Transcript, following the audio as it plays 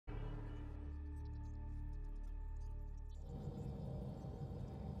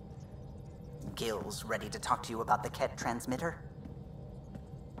Gil's ready to talk to you about the Ket transmitter.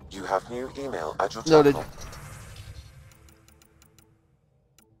 You have new email at your Noted. terminal.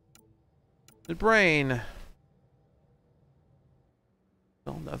 The brain.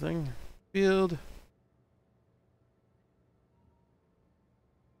 Still nothing. Field.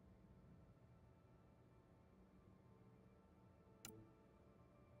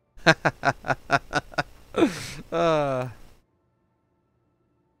 uh.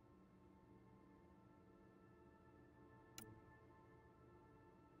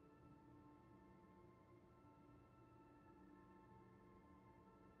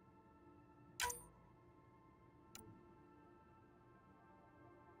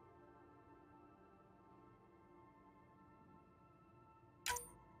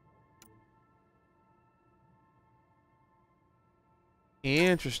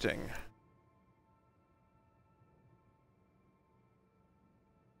 Interesting.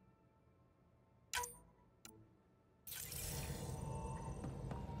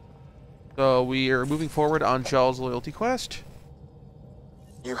 So we are moving forward on Charles' loyalty quest.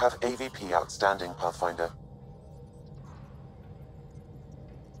 You have AVP outstanding, Pathfinder.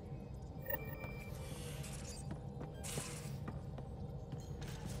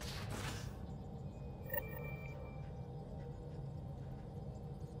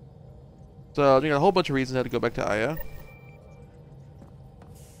 So you got a whole bunch of reasons how to go back to Aya.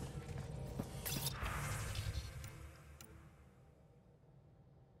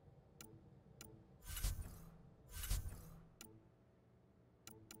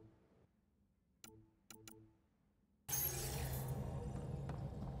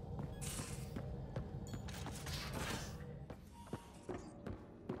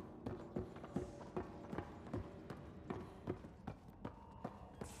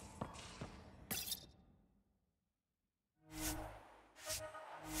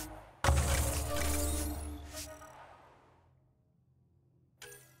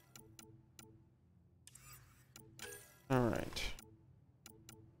 All right.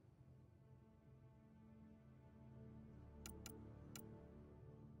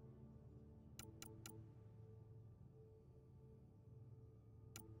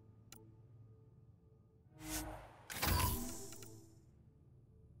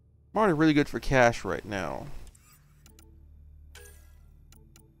 I'm already really good for cash right now.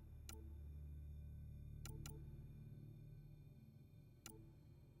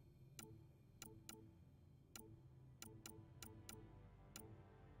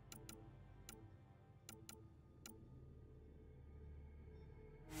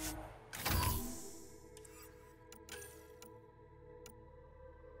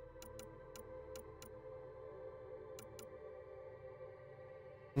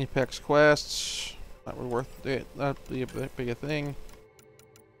 Apex quests. Not really worth it. Not be a big a thing.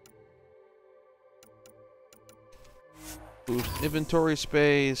 Boost inventory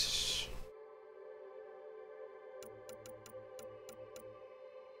space.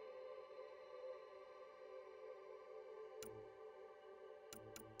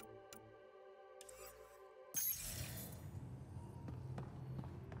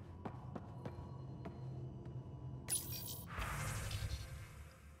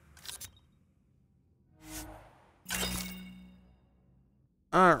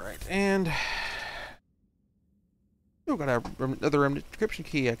 Alright, and we've got another encryption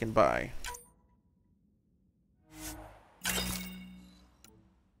key I can buy.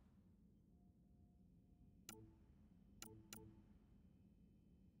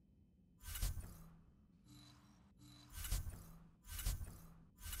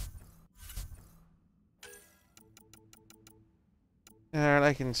 Alright,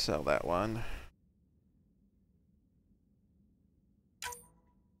 I can sell that one.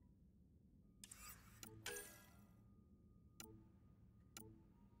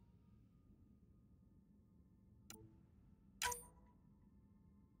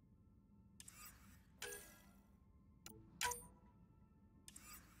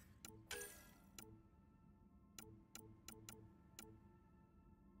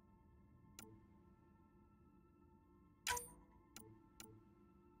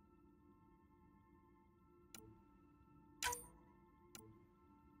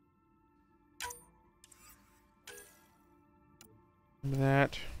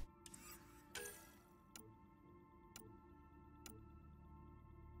 That.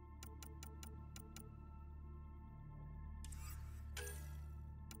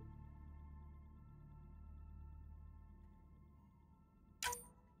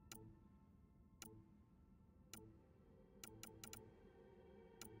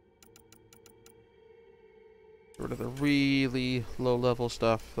 Get rid of the really low level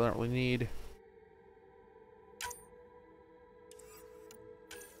stuff I don't really need.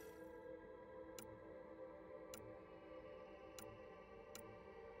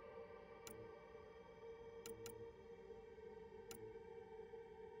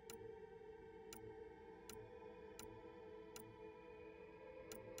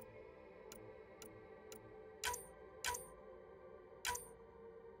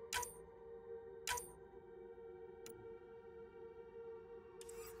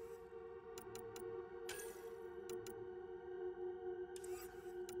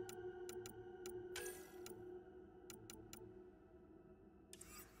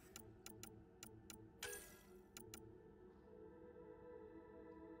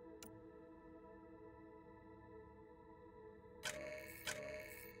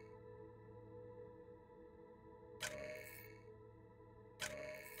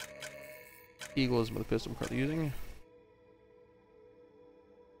 Eagle is the pistol I'm currently using.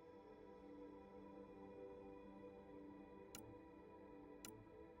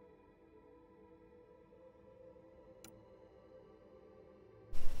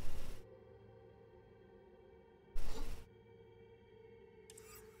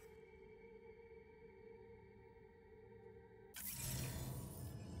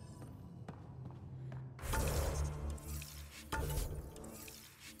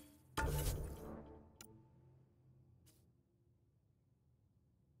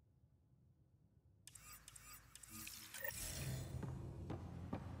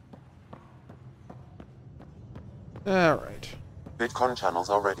 Alright. Bitcoin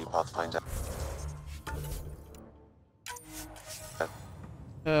channels are ready, Pathfinder.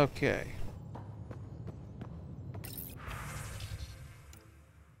 Okay.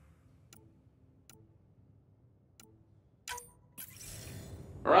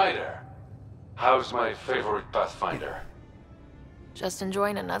 Ryder, how's my favorite Pathfinder? Just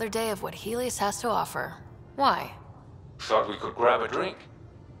enjoying another day of what Helios has to offer. Why? Thought we could grab a drink.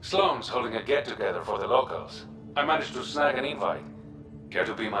 Sloane's holding a get-together for the locals. I managed to snag an invite. Care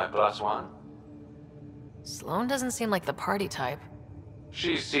to be my +1? Sloane doesn't seem like the party type.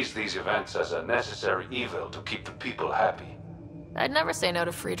 She sees these events as a necessary evil to keep the people happy. I'd never say no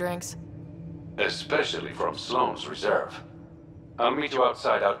to free drinks. Especially from Sloane's reserve. I'll meet you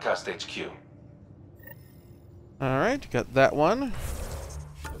outside Outcast HQ. Alright, got that one.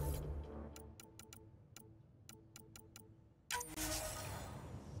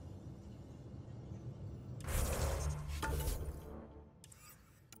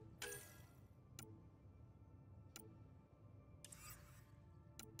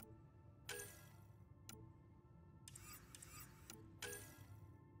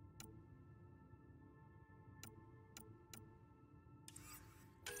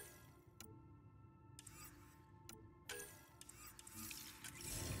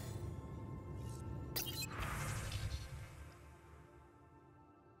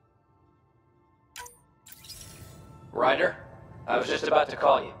 Ryder, I was just about to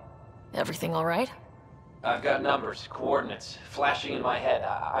call you. Everything all right? I've got numbers, coordinates, flashing in my head.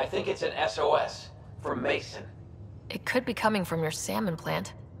 I think it's an SOS from Mason. It could be coming from your salmon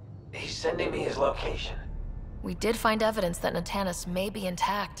plant. He's sending me his location. We did find evidence that Natanus may be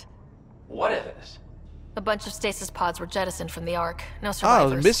intact. What evidence? A bunch of stasis pods were jettisoned from the Ark. No Oh, I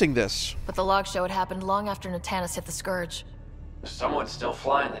survivors. was missing this. But the logs show it happened long after Natanus hit the Scourge. Someone's still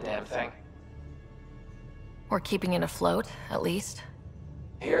flying the damn thing. Or keeping it afloat, at least.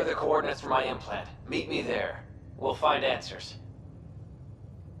 Here are the coordinates for my implant. Meet me there. We'll find answers.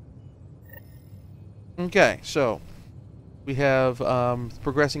 Okay, so we have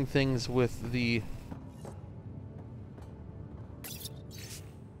progressing things with the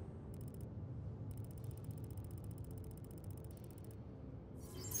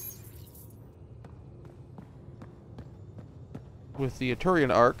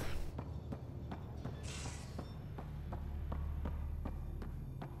Aturian Arc.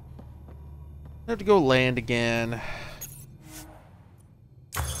 I have to go land again.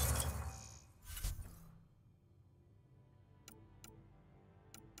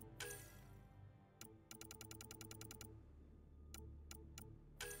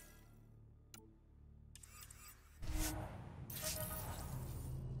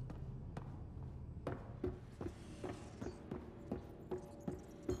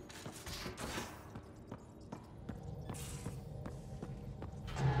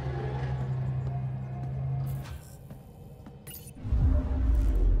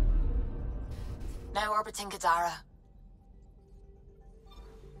 Now orbiting Kadara.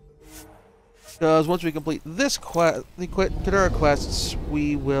 Because once we complete this quest, the Kadara quests,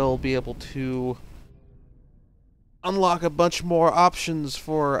 we will be able to unlock a bunch more options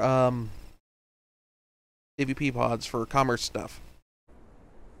for AVP pods for commerce stuff.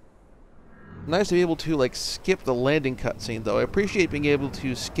 Nice to be able to like skip the landing cutscene, though. I appreciate being able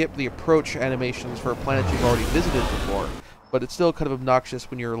to skip the approach animations for a planet you've already visited before, but it's still kind of obnoxious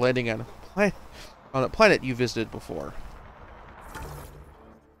when you're landing on a planet you visited before.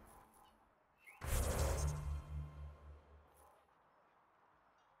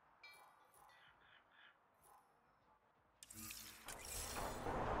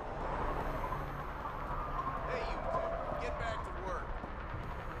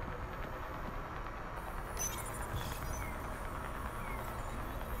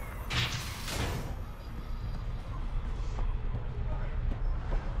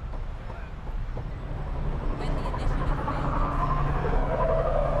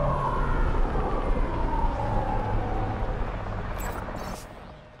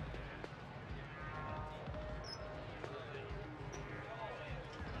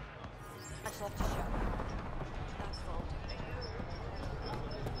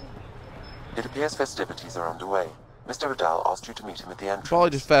 It appears festivities are underway. Mr. Vidal asked you to meet him at the entrance.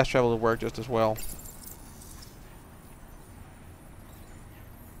 Probably just fast travel to work just as well.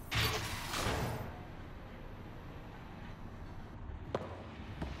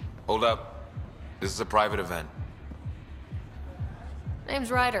 Hold up. This is a private event.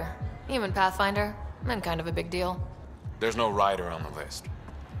 Name's Ryder. Human Pathfinder. I'm kind of a big deal. There's no rider on the list.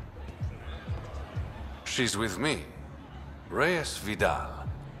 She's with me. Reyes Vidal.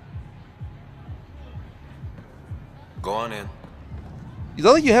 Go on in. You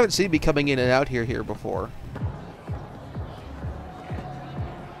don't think you haven't seen me coming in and out here before.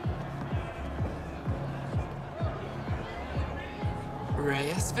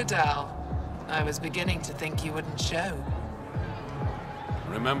 Reyes Vidal. I was beginning to think you wouldn't show.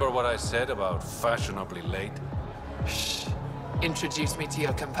 Remember what I said about fashionably late? Shh. Introduce me to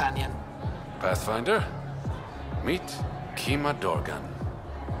your companion. Pathfinder, meet Kima Dorgan,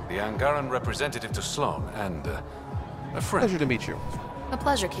 the Angaran representative to Sloane, and a friend. Pleasure to meet you. A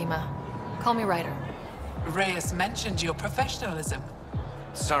pleasure, Kima. Call me Ryder. Reyes mentioned your professionalism.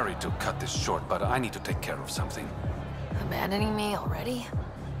 Sorry to cut this short, but I need to take care of something. Abandoning me already?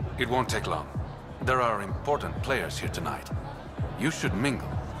 It won't take long. There are important players here tonight. You should mingle,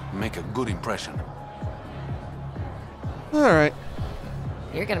 make a good impression. Alright.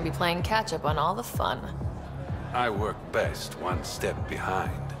 You're gonna be playing catch-up on all the fun. I work best one step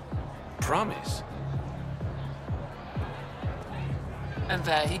behind. Promise. And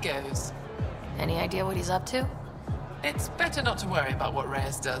there he goes. Any idea what he's up to? It's better not to worry about what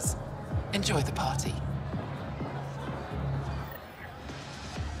Reyes does. Enjoy the party.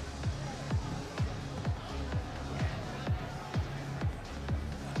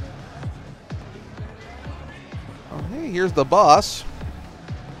 Oh, hey, here's the boss.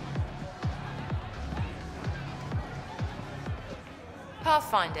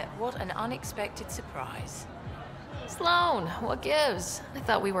 Pathfinder, what an unexpected surprise. Sloane, what gives? I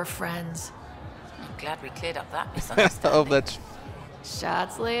thought we were friends. I'm glad we cleared up that misunderstanding. Oh, that's...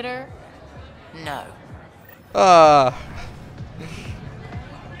 Shots later? No. That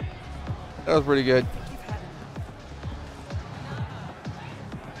was pretty good.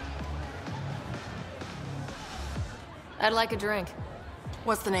 I'd like a drink.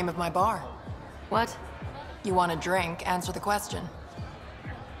 What's the name of my bar? What? You want a drink? Answer the question.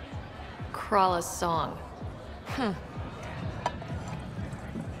 Crawla's song.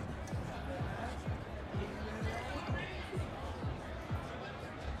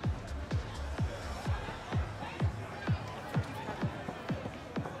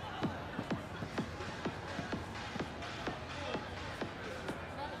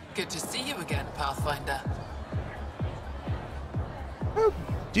 Good to see you again, Pathfinder. How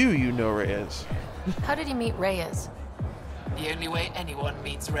do you know Reyes? How did you meet Reyes? The only way anyone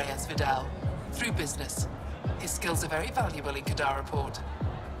meets Reyes Vidal. Through business. His skills are very valuable in Kadara Port.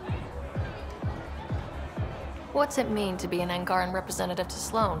 What's it mean to be an Angaran representative to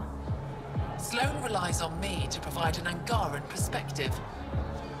Sloane? Sloane relies on me to provide an Angaran perspective.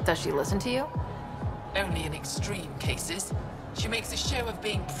 Does she listen to you? Only in extreme cases. She makes a show of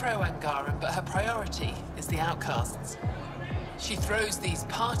being pro-Angaran, but her priority is the outcasts. She throws these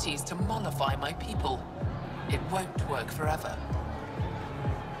parties to mollify my people. It won't work forever.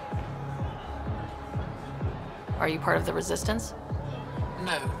 Are you part of the Resistance?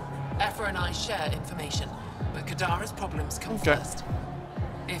 No. Effa and I share information, but Kadara's problems come Okay. first.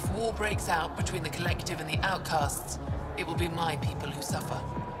 If war breaks out between the Collective and the Outcasts, it will be my people who suffer.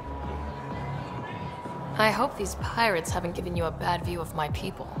 I hope these pirates haven't given you a bad view of my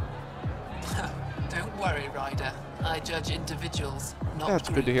people. Don't worry, Ryder. I judge individuals, not That's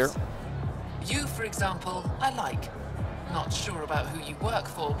good to hear. groups. You, for example, I like. Not sure about who you work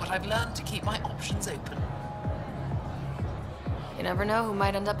for, but I've learned to keep my options open. You never know who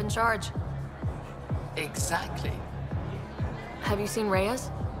might end up in charge. Exactly. Have you seen Reyes?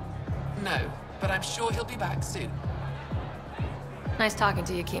 No, but I'm sure he'll be back soon. Nice talking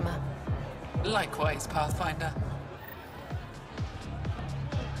to you, Kima. Likewise, Pathfinder.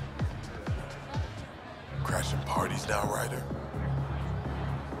 Crashing parties now, Ryder?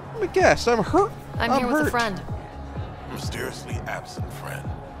 Let me guess, I'm hurt. I'm here with a friend. Mysteriously absent friend.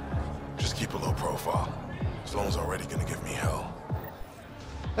 Just keep a low profile. Sloane's already gonna give me hell.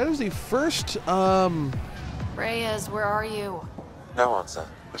 That is the first, Reyes, where are you? No answer,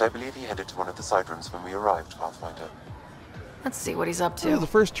 but I believe he headed to one of the side rooms when we arrived, Pathfinder. Let's see what he's up This is to. the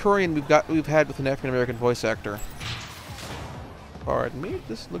first Turian we've had with an African American voice actor. Pardon me,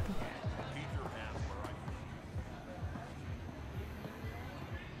 just looking.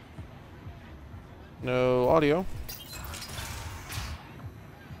 No audio.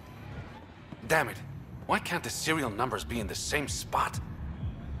 Damn it. Why can't the serial numbers be in the same spot?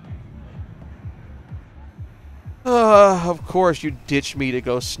 Of course you ditched me to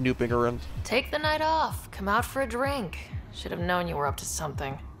go snooping around. Take the night off. Come out for a drink. Should have known you were up to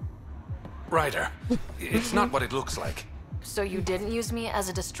something. Ryder, it's not what it looks like. So you didn't use me as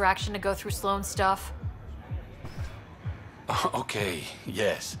a distraction to go through Sloane's stuff? Okay,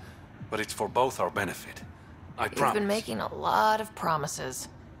 yes. But it's for both our benefit. I promise. You've been making a lot of promises.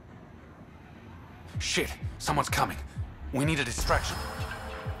 Shit, someone's coming. We need a distraction.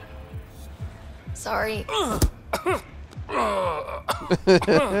 Sorry. My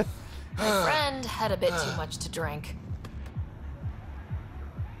friend had a bit too much to drink.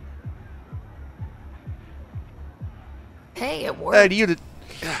 Hey, it worked. And you did.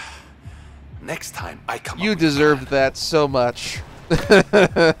 Next time I come You up with deserved that so much.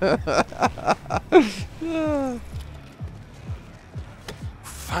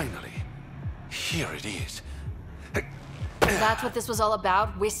 Finally, here it is. That's what this was all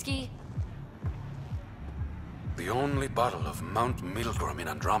about? Whiskey? The only bottle of Mount Milgram in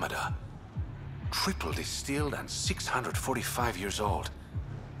Andromeda. Triple distilled and 645 years old.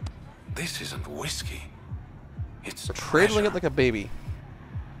 This isn't whiskey. It's Cradling treasure. it like a baby.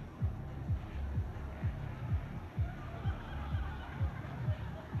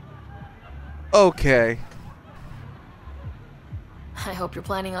 Okay. I hope you're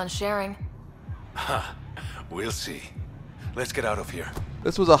planning on sharing. Huh. We'll see. Let's get out of here.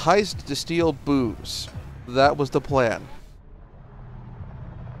 This was a heist to steal booze. That was the plan.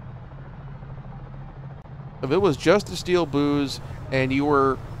 If it was just to steal booze and you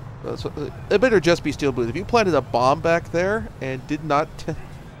were... it better just be steal booze. If you planted a bomb back there and did not...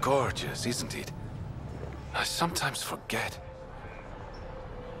 Gorgeous, isn't it? I sometimes forget.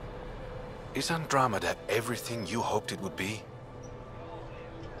 Is Andromeda everything you hoped it would be?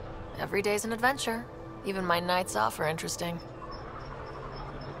 Every day's an adventure. Even my nights off are interesting.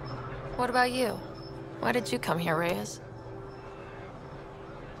 What about you? Why did you come here, Reyes?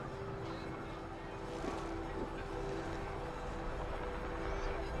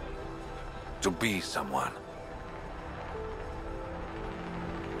 To be someone.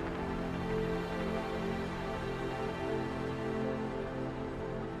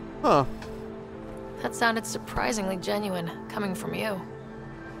 Huh. That sounded surprisingly genuine, coming from you.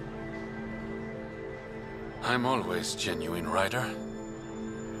 I'm always genuine, Ryder.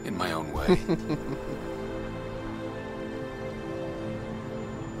 In my own way.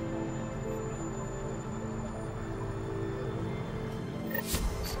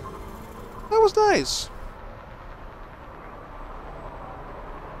 That was nice.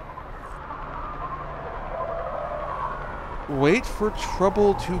 Wait for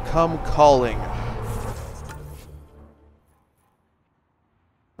trouble to come calling.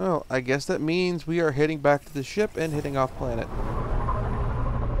 Well, I guess that means we are heading back to the ship and heading off planet.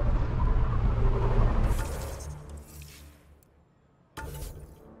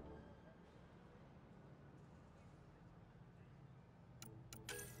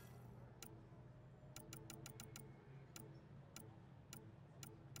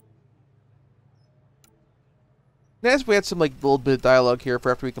 As we had some like little bit of dialogue here for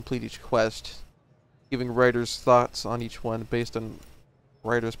after we complete each quest, giving Ryder's thoughts on each one based on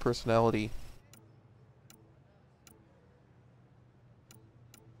Ryder's personality.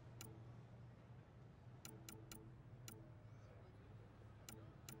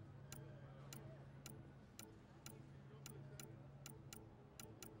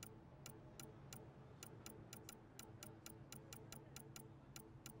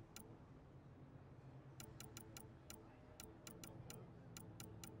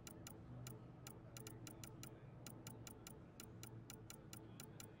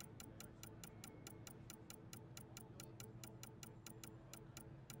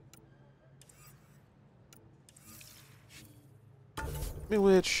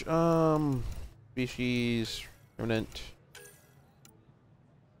 Which, species, remnant,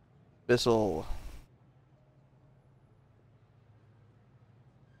 Bissell.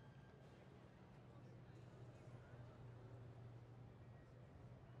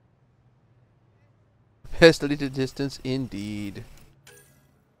 Best at a distance, indeed.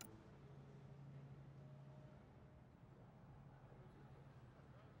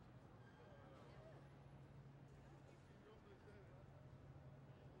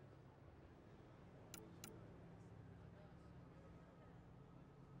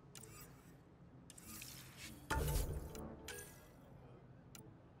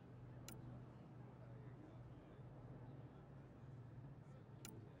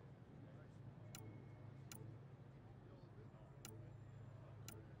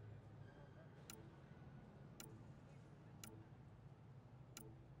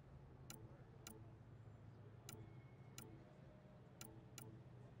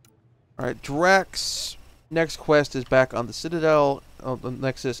 Alright, Drax. Next quest is back on the Citadel, on the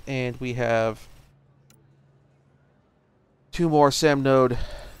Nexus, and we have 2 more Sam Node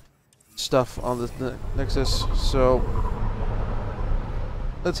stuff on the Nexus, so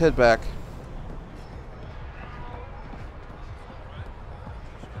let's head back.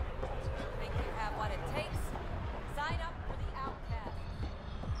 Think you have what it takes? Sign up for the Outcast.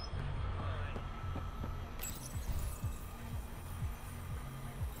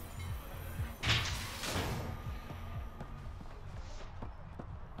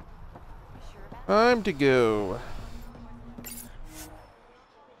 Time to go.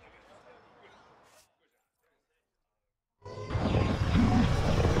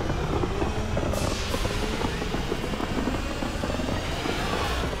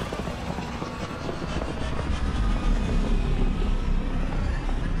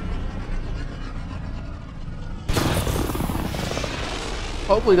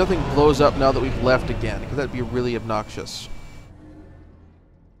 Hopefully nothing blows up now that we've left again, because that'd be really obnoxious.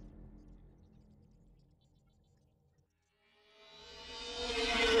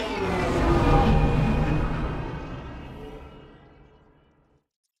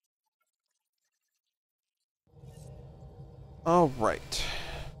 All right.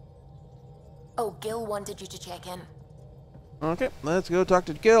 Oh, Gil wanted you to check in. Okay, let's go talk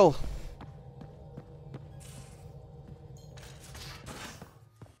to Gil.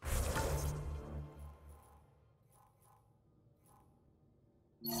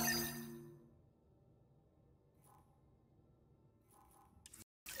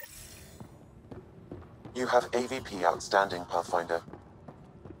 You have AVP outstanding, Pathfinder.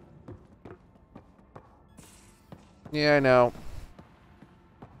 Yeah, I know.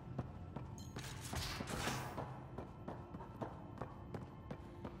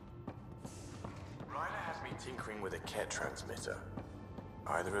 Ryder has me tinkering with a Ket transmitter.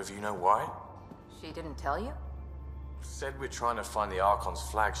 Either of you know why? She didn't tell you? Said we're trying to find the Archon's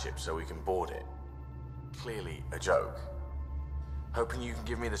flagship so we can board it. Clearly a joke. Hoping you can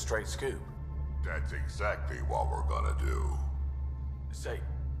give me the straight scoop. That's exactly what we're gonna do. Say,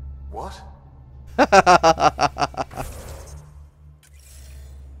 what?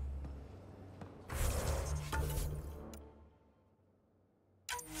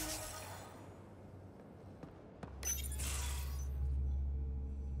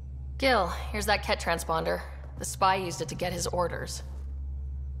 Gil, here's that Ket transponder. The spy used it to get his orders.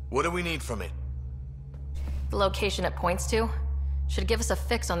 What do we need from it? The location it points to should give us a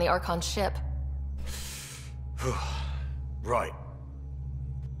fix on the Archon ship. Right.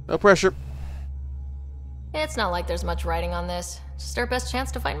 No pressure. It's not like there's much writing on this. Just our best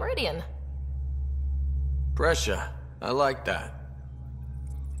chance to find Meridian. Pressure. I like that.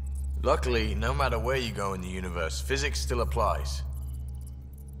 Luckily, no matter where you go in the universe, physics still applies.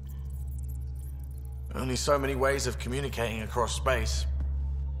 Only so many ways of communicating across space.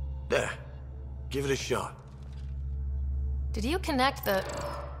 There. Give it a shot. Did you connect the...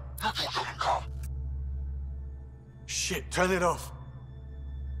 Shit, turn it off.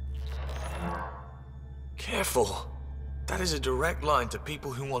 Careful. That is a direct line to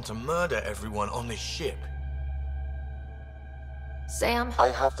people who want to murder everyone on this ship. Sam? I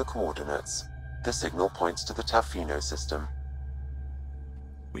have the coordinates. The signal points to the Tafino system.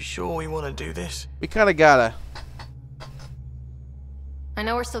 We sure we want to do this? We kinda gotta. I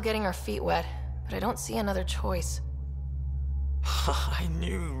know we're still getting our feet wet, but I don't see another choice. I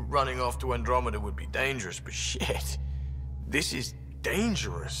knew running off to Andromeda would be dangerous, but shit. This is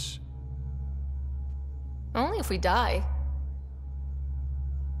dangerous. Only if we die.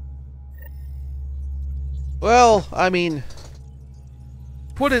 Well, I mean,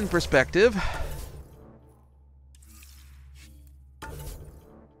 put in perspective.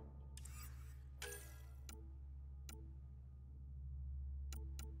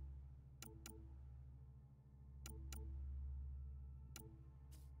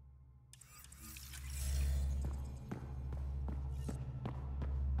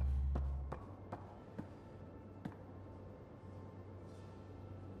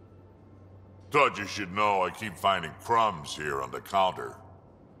 Thought you should know I keep finding crumbs here on the counter.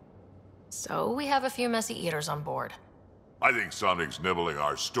 So we have a few messy eaters on board. I think something's nibbling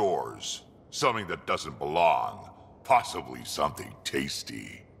our stores. Something that doesn't belong. Possibly something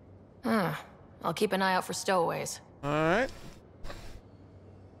tasty. I'll keep an eye out for stowaways. Alright.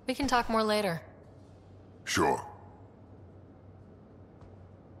 We can talk more later. Sure.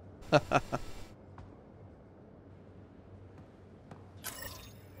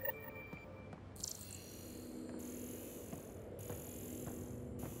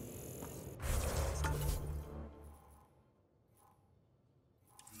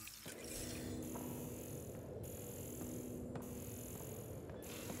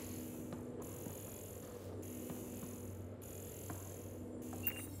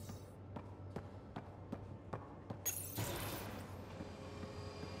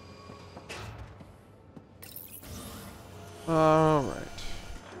 All right.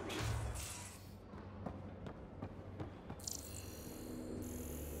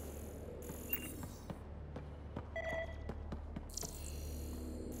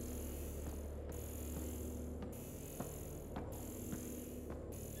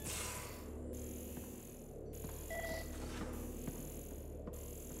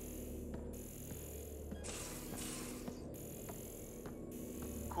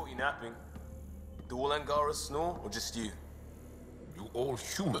 Caught you napping. Do all Angaras snore, or just you? Do all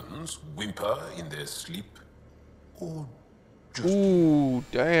humans whimper in their sleep? Or just... Ooh,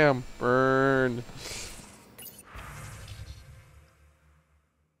 damn. Burn.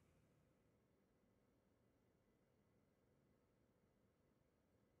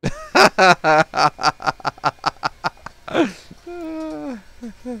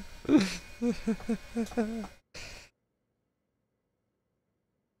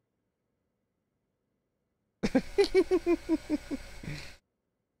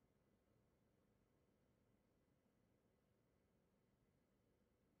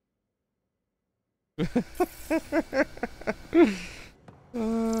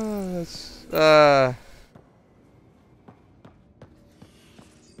 That's,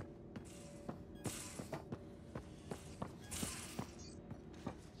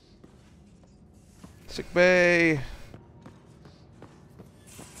 sick bay.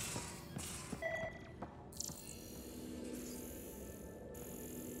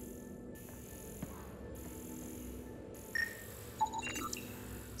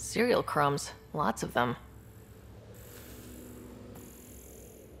 Cereal crumbs. Lots of them.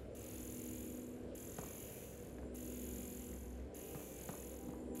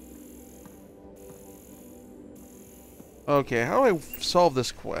 Okay, how do I solve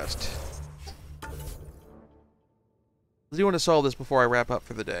this quest? I do want to solve this before I wrap up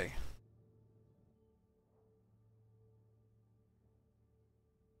for the day.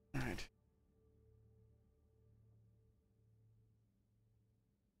 Alright.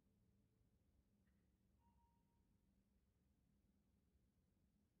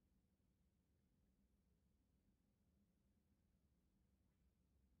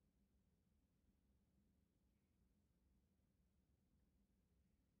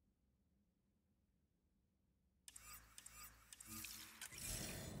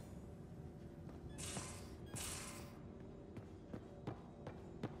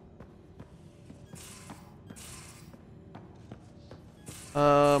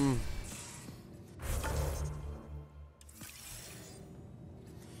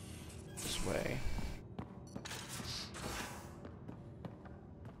 This way.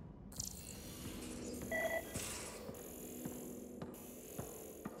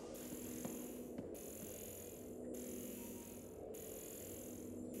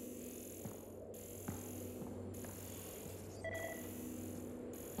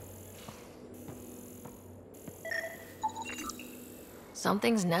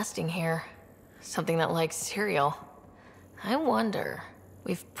 Something's nesting here. Something that likes cereal. I wonder.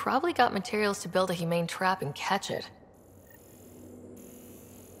 We've probably got materials to build a humane trap and catch it.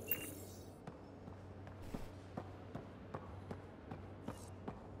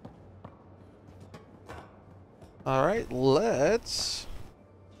 Alright, let's...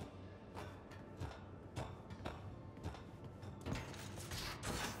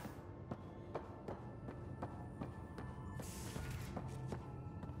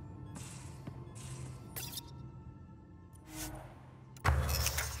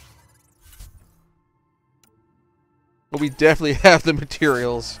 Well, we definitely have the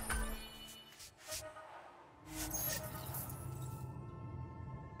materials.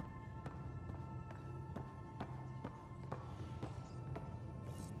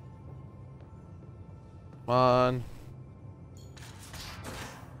 Come on.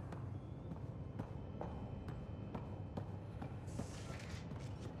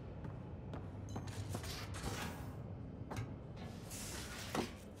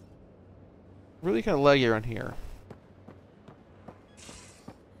 Really kind of laggy around here.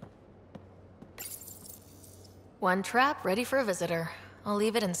 One trap ready for a visitor. I'll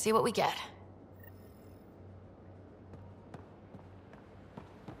leave it and see what we get.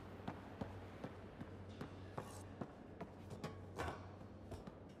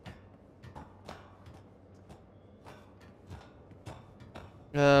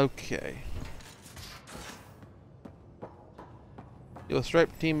 Okay. Deal with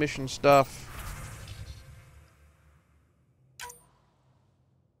Stripe team mission stuff.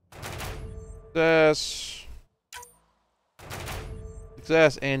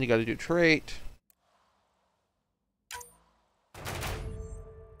 Success, and you gotta do trait.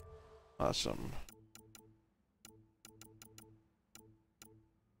 Awesome.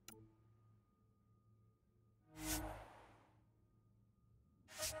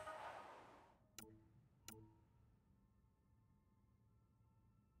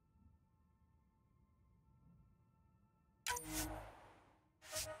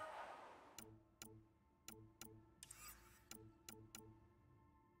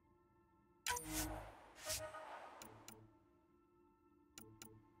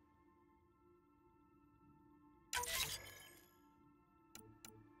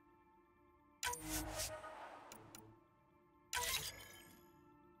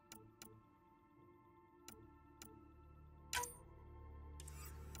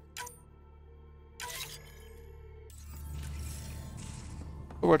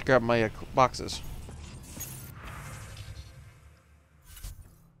 Where to grab my boxes?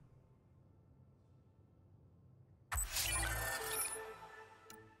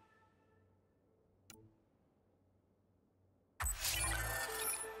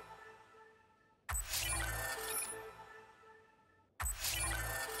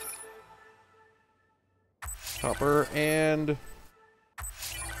 Copper and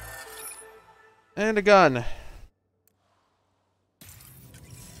a gun.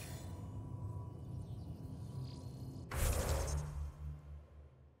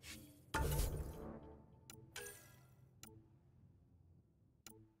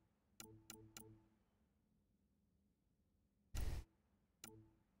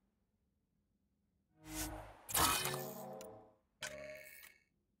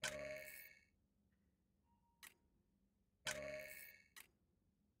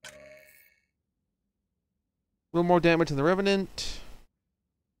 A little more damage than the Revenant.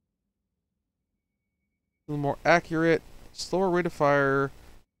 A little more accurate. Slower rate of fire.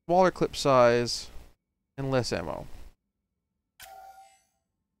 Smaller clip size. And less ammo.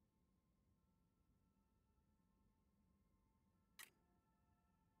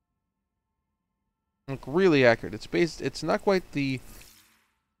 Like really accurate. It's not quite the...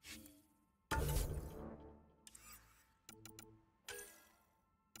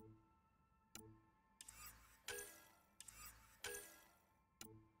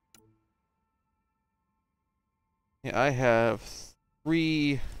 Yeah, I have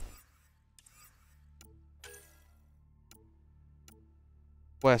 3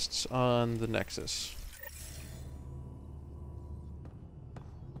 quests on the Nexus.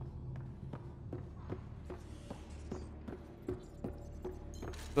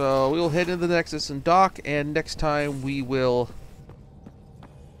 So we'll head into the Nexus and dock, and next time we will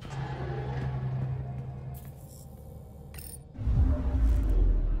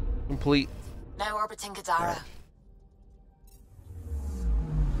complete. Now orbiting Kadara.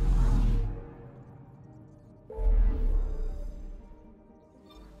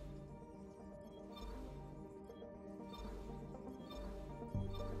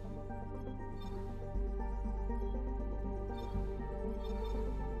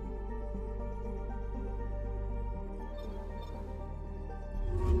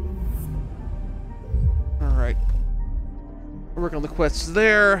 Alright. We'll work on the quests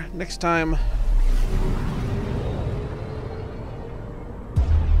there. Next time.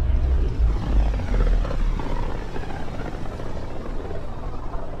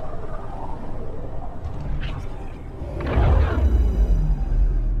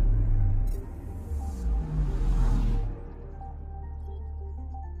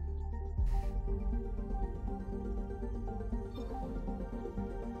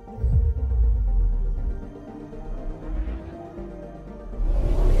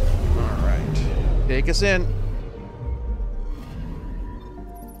 Take us in.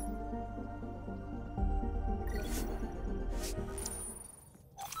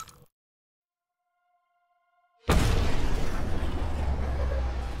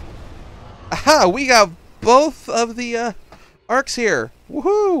 Aha! We got both of the arcs here.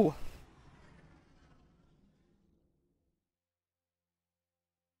 Woohoo!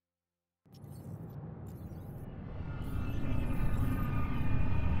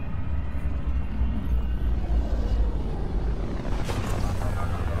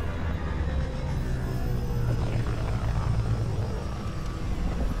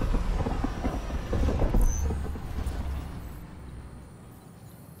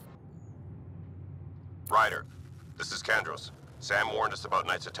 Ryder, this is Kandros. Sam warned us about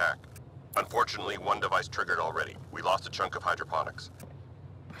Knight's attack. Unfortunately, one device triggered already. We lost a chunk of hydroponics.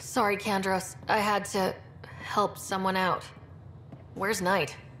 Sorry, Kandros. I had to help someone out. Where's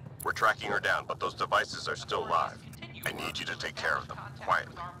Knight? We're tracking her down, but those devices are still live. I need you to take care of them,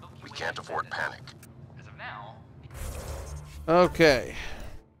 quietly. We can't afford panic. Okay.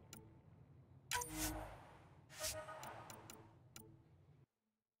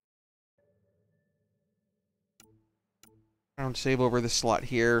 I'll save over this slot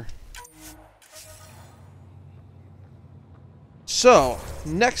here. So,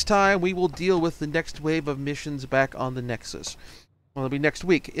 next time we will deal with the next wave of missions back on the Nexus. Well, it'll be next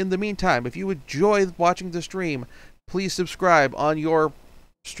week. In the meantime, if you enjoy watching the stream, please subscribe on your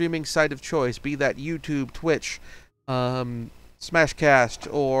streaming site of choice, be that YouTube, Twitch,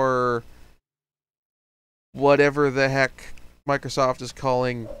 Smashcast, or whatever the heck Microsoft is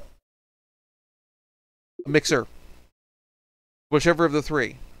calling a Mixer. Whichever of the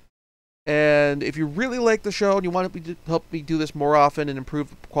 3. And if you really like the show and you want to help me do this more often and improve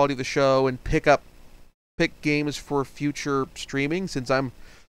the quality of the show and pick games for future streaming, since I'm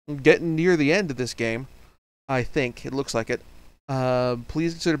getting near the end of this game. I think it looks like it.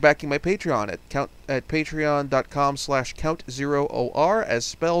 Please consider backing my Patreon at patreon.com/count0or as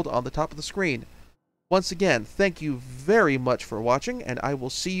spelled on the top of the screen. Once again, thank you very much for watching, and I will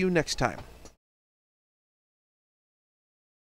see you next time.